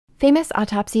Famous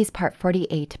Autopsies Part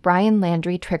 48, Brian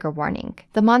Laundrie Trigger Warning.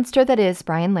 The monster that is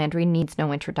Brian Laundrie needs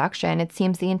no introduction. It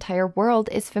seems the entire world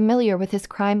is familiar with his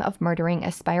crime of murdering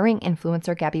aspiring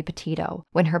influencer Gabby Petito.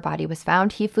 When her body was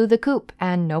found, he flew the coop,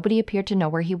 and nobody appeared to know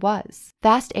where he was.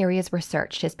 Vast areas were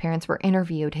searched, his parents were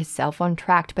interviewed, his cell phone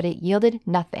tracked, but it yielded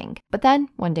nothing. But then,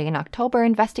 one day in October,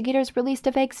 investigators released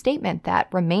a vague statement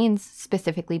that remains,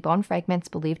 specifically bone fragments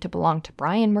believed to belong to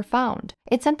Brian, were found.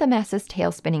 It sent the masses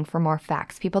tail-spinning for more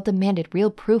facts. People demanded real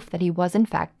proof that he was in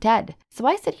fact dead. So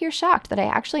I sit here shocked that I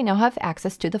actually now have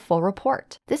access to the full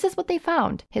report. This is what they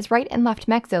found. His right and left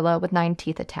maxilla with 9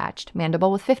 teeth attached,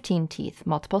 mandible with 15 teeth,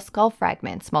 multiple skull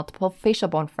fragments, multiple facial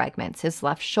bone fragments, his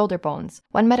left shoulder bones,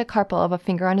 one metacarpal of a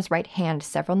finger on his right hand,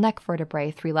 several neck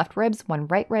vertebrae, 3 left ribs, 1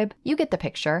 right rib. You get the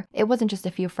picture. It wasn't just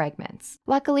a few fragments.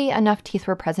 Luckily, enough teeth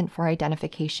were present for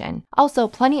identification. Also,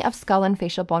 plenty of skull and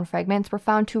facial bone fragments were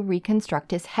found to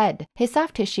reconstruct his head. His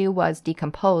soft tissue was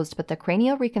decomposed, but the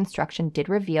cranial reconstruction did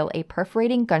reveal a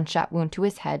perforating gunshot wound to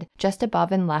his head just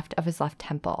above and left of his left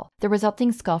temple. The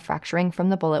resulting skull fracturing from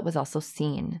the bullet was also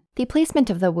seen. The placement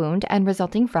of the wound and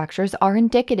resulting fractures are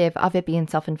indicative of it being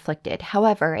self-inflicted.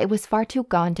 However, it was far too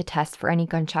gone to test for any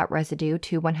gunshot residue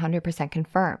to 100%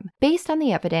 confirm. Based on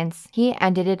the evidence, he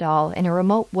ended it all in a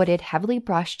remote, wooded, heavily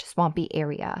brushed, swampy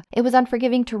area. It was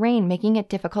unforgiving terrain, making it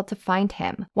difficult to find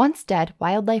him. Once dead,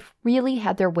 wildlife really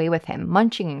had their way with him,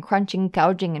 munching and crunching,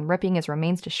 gouging and ripping his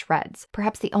remains to shreds.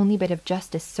 Perhaps the only bit of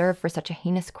justice served for such a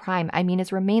heinous crime. I mean,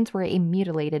 his remains were a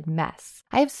mutilated mess.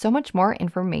 I have so much more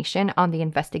information on the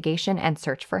investigation and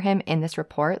search for him in this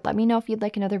report. Let me know if you'd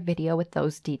like another video with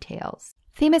those details.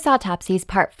 Famous Autopsies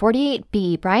Part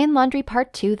 48b, Brian Laundrie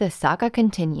Part 2, the saga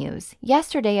continues.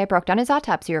 Yesterday I broke down his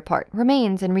autopsy report,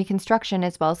 remains and reconstruction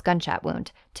as well as gunshot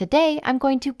wound. Today I'm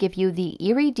going to give you the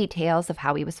eerie details of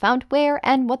how he was found, where,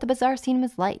 and what the bizarre scene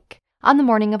was like. On the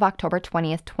morning of October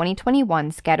 20th,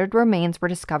 2021, scattered remains were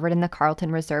discovered in the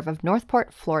Carlton Reserve of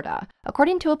Northport, Florida.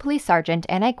 According to a police sergeant,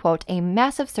 and I quote, a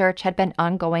massive search had been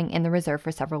ongoing in the reserve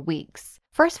for several weeks.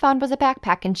 First found was a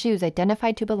backpack and shoes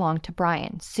identified to belong to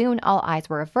Brian. Soon all eyes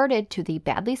were averted to the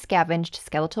badly scavenged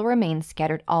skeletal remains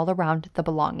scattered all around the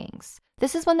belongings.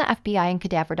 This is when the FBI and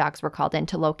cadaver dogs were called in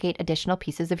to locate additional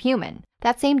pieces of human.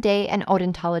 That same day, an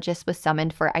odontologist was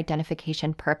summoned for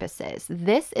identification purposes.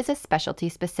 This is a specialty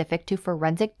specific to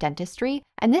forensic dentistry,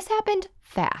 and this happened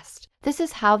fast. This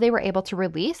is how they were able to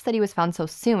release that he was found so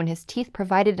soon. His teeth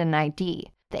provided an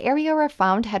ID. The area where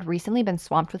found had recently been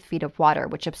swamped with feet of water,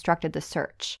 which obstructed the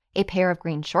search. A pair of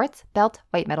green shorts, belt,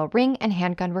 white metal ring, and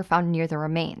handgun were found near the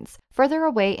remains. Further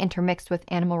away, intermixed with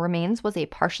animal remains, was a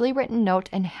partially written note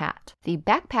and hat. The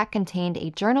backpack contained a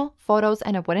journal, photos,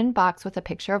 and a wooden box with a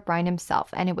picture of Brian himself,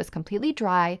 and it was completely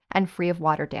dry and free of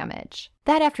water damage.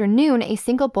 That afternoon, a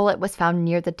single bullet was found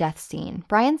near the death scene.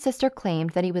 Brian's sister claimed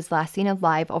that he was last seen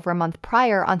alive over a month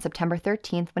prior on September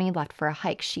 13th when he left for a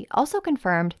hike. She also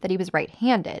confirmed that he was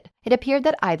right-handed. It appeared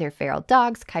that either feral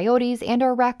dogs, coyotes,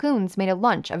 and/or raccoons made a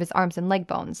lunch of his arms and leg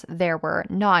bones. There were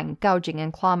gnawing, gouging,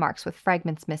 and claw marks with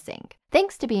fragments missing.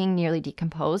 Thanks to being nearly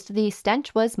decomposed, the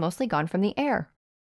stench was mostly gone from the air.